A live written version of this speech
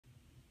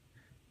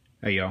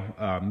Hey y'all,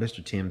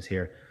 Mr. Tim's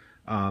here.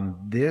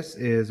 This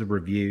is a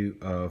review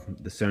of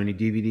the Sony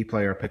DVD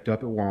player I picked up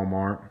at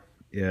Walmart.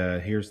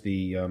 Here's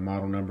the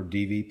model number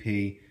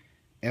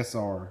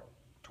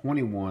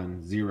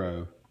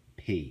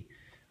DVP-SR210P.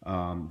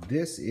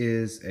 This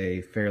is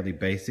a fairly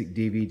basic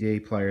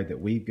DVD player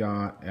that we've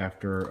got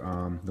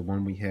after the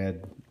one we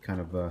had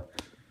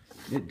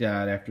it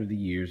died after the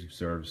years of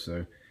service.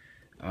 So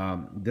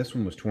this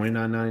one was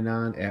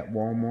 $29.99 at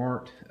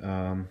Walmart.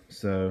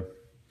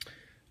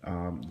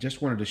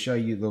 Just wanted to show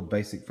you little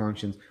basic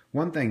functions.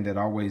 One thing that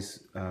I always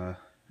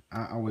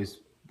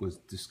was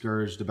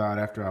discouraged about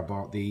after I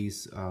bought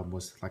these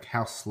was like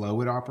how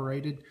slow it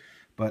operated.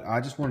 But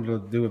I just wanted to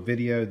do a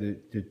video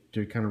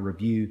to kind of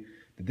review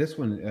that this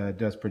one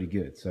does pretty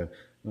good. So I'm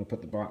going to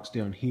put the box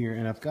down here,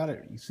 and I've got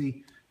it. You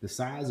see the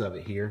size of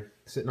it here,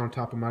 sitting on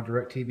top of my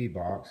DirecTV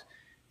box.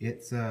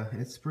 It's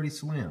pretty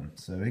slim,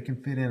 so it can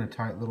fit in a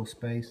tight little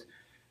space.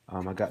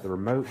 I got the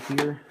remote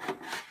here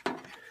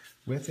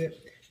with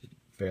it.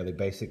 Fairly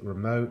basic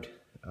remote,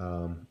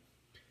 so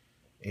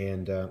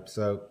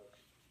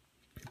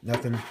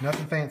nothing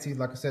fancy.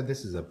 Like I said,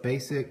 this is a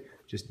basic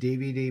just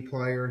DVD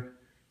player,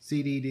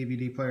 CD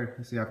DVD player.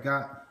 Let's see, I've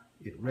got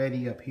it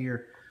ready up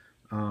here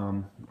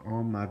on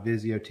my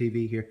Vizio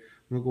TV here.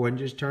 I'm gonna go ahead and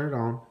just turn it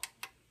on.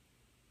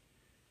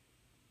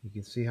 You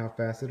can see how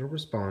fast it'll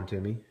respond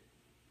to me.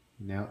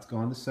 Now it's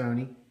gone to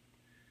Sony,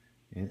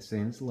 and it's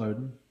saying it's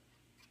loading.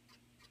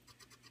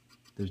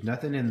 There's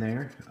nothing in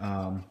there.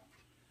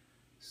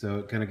 So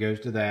it kind of goes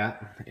to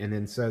that, and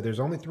then so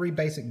there's only 3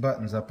 basic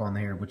buttons up on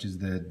there, which is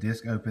the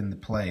disc open, the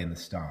play, and the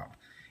stop.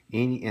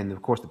 And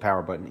of course the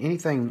power button.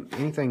 Anything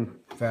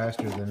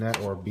faster than that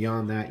or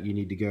beyond that, you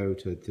need to go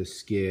to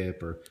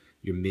skip or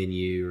your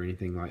menu or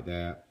anything like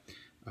that.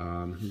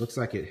 Looks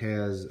like it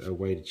has a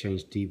way to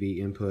change TV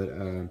input.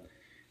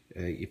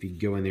 If you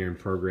go in there and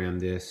program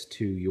this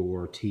to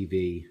your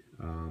TV,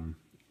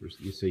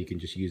 so you can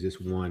just use this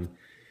one.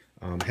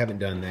 Haven't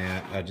done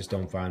that. I just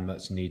don't find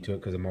much need to it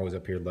because I'm always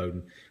up here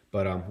loading.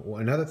 But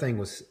another thing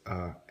was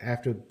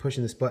after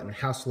pushing this button,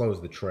 how slow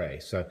is the tray?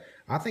 So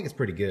I think it's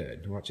pretty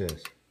good. Watch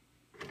this.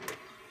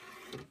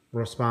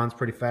 Responds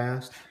pretty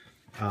fast.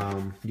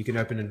 You can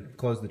open and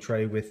close the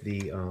tray with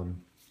the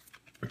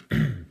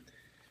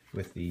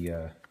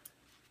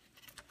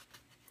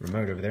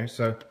remote over there.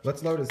 So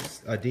let's load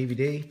a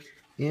DVD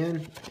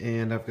in,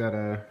 and I've got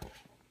a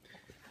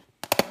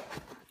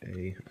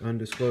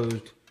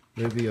undisclosed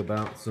movie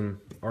about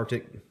some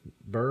Arctic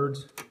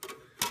birds,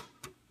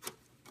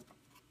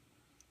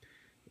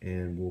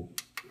 and we'll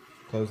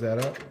close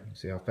that up.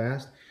 See how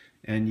fast,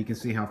 and you can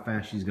see how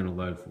fast she's going to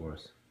load for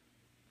us.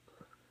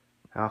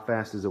 How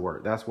fast does it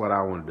work? That's what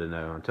I wanted to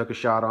know. I took a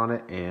shot on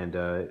it, and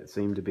it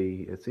seemed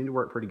to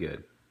work pretty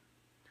good.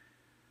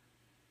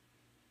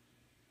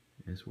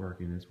 It's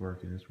working. It's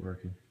working. It's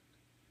working.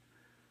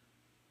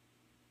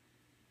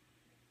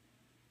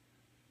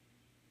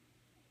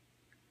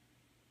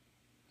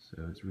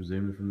 So it's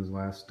resuming from this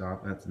last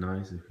stop. That's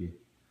nice. If you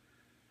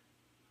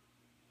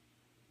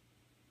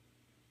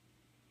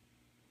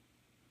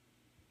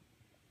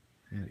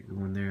had it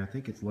going there, I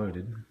think it's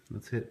loaded.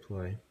 Let's hit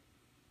play.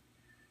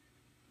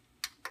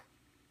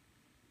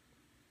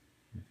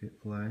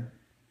 Hit play.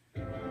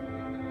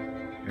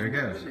 There it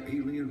goes. An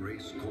alien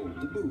race called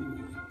the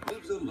Move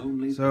lives a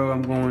lonely. So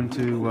I'm going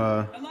to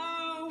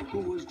Hello? Who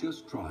was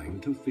just trying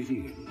to fit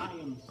in. I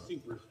am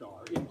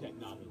superstar in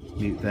technology.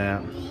 mute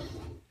that.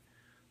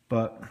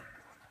 But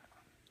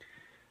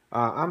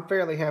I'm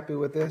fairly happy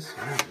with this.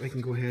 We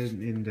can go ahead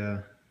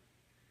and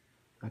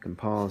I can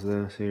pause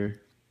this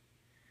here.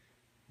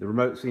 The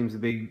remote seems to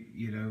be,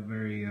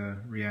 very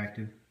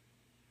reactive.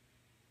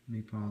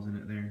 Me pausing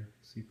it there.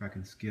 See if I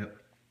can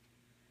skip.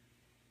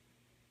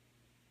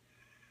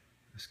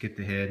 I skipped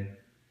ahead.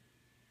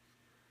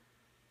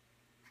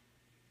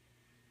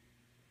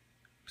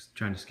 Just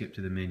trying to skip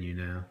to the menu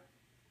now.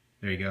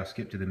 There you go.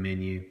 Skip to the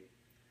menu.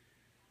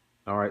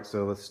 All right,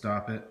 so let's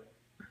stop it.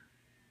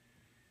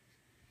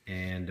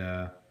 And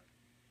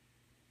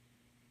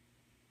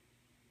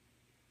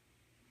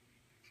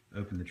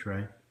open the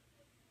tray.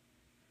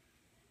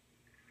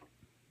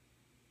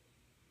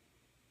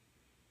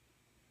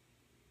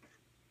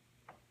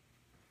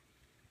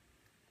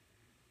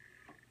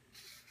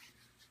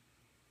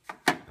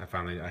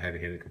 I had to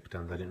hit it a couple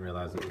times. I didn't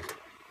realize it was.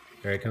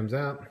 There it comes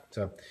out.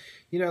 So,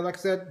 like I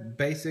said,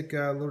 basic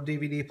little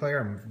DVD player.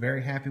 I'm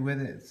very happy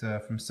with it. It's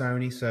from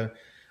Sony. So,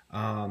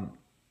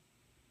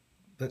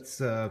 let's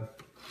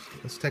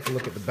take a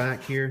look at the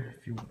back here.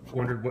 If you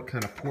wondered what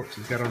kind of ports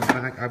it's got on the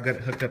back, I've got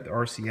it hooked up to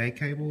RCA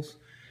cables.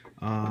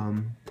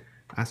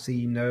 I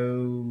see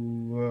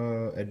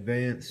no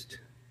advanced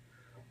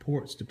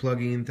ports to plug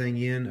anything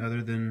in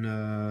other than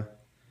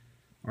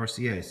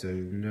RCA. So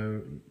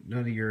none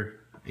of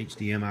your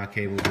HDMI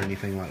cables or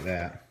anything like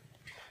that,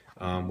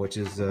 which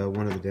is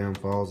one of the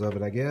downfalls of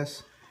it, I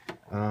guess.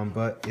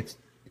 But it's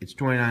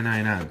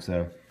 $29.99.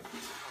 So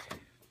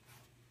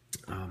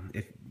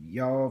if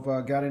y'all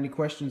have got any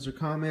questions or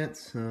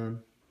comments,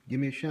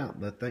 give me a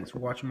shout. But thanks for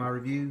watching my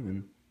review,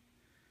 and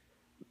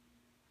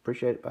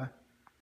appreciate it. Bye.